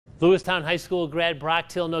Lewistown High School grad Brock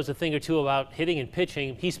Till knows a thing or two about hitting and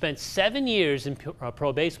pitching. He spent 7 years in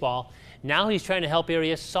pro baseball. Now he's trying to help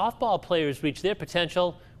area softball players reach their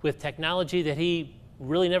potential with technology that he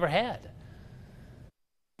really never had.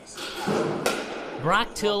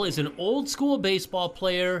 Brock Till is an old school baseball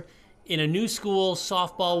player in a new school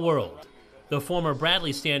softball world. The former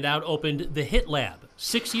Bradley standout opened the Hit Lab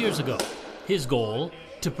 6 years ago. His goal,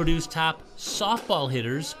 to produce top softball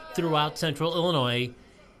hitters throughout Central Illinois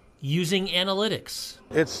using analytics.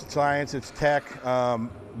 It's science, it's tech.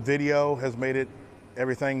 Video has made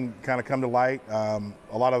everything kind of come to light. A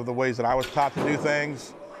lot of the ways that I was taught to do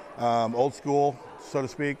things, old school, so to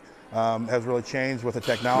speak, has really changed with the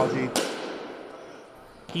technology.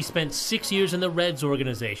 He spent 6 years in the Reds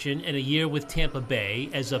organization and a year with Tampa Bay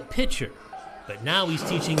as a pitcher. But now he's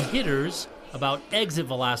teaching hitters about exit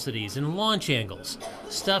velocities and launch angles,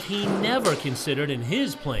 stuff he never considered in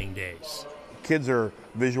his playing days. Kids are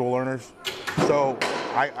visual learners, so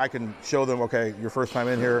I can show them, okay, your first time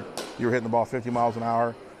in here, you were hitting the ball 50 miles an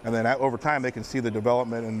hour, and then over time they can see the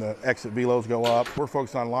development and the exit velos go up. We're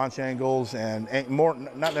focused on launch angles and more,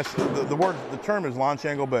 not necessarily, the term is launch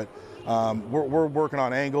angle, but we're working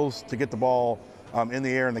on angles to get the ball in the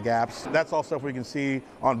air in the gaps. That's all stuff we can see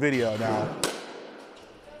on video now.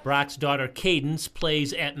 Brock's daughter Cadence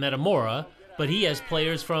plays at Metamora, but he has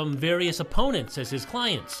players from various opponents as his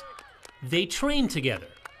clients. They train together,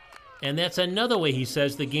 and that's another way he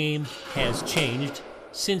says the game has changed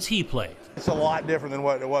since he played. It's a lot different than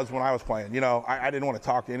what it was when I was playing. You know, I didn't want to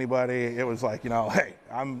talk to anybody. It was like, you know, hey,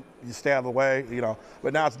 you stay out of the way, you know.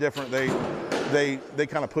 But now it's different. They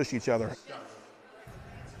kind of push each other.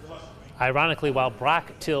 Ironically, while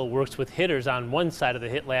Brock Till works with hitters on one side of the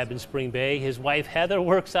Hit Lab in Spring Bay, his wife Heather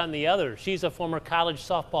works on the other. She's a former college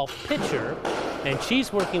softball pitcher, and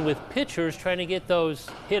she's working with pitchers trying to get those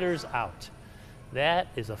hitters out. That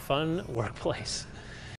is a fun workplace.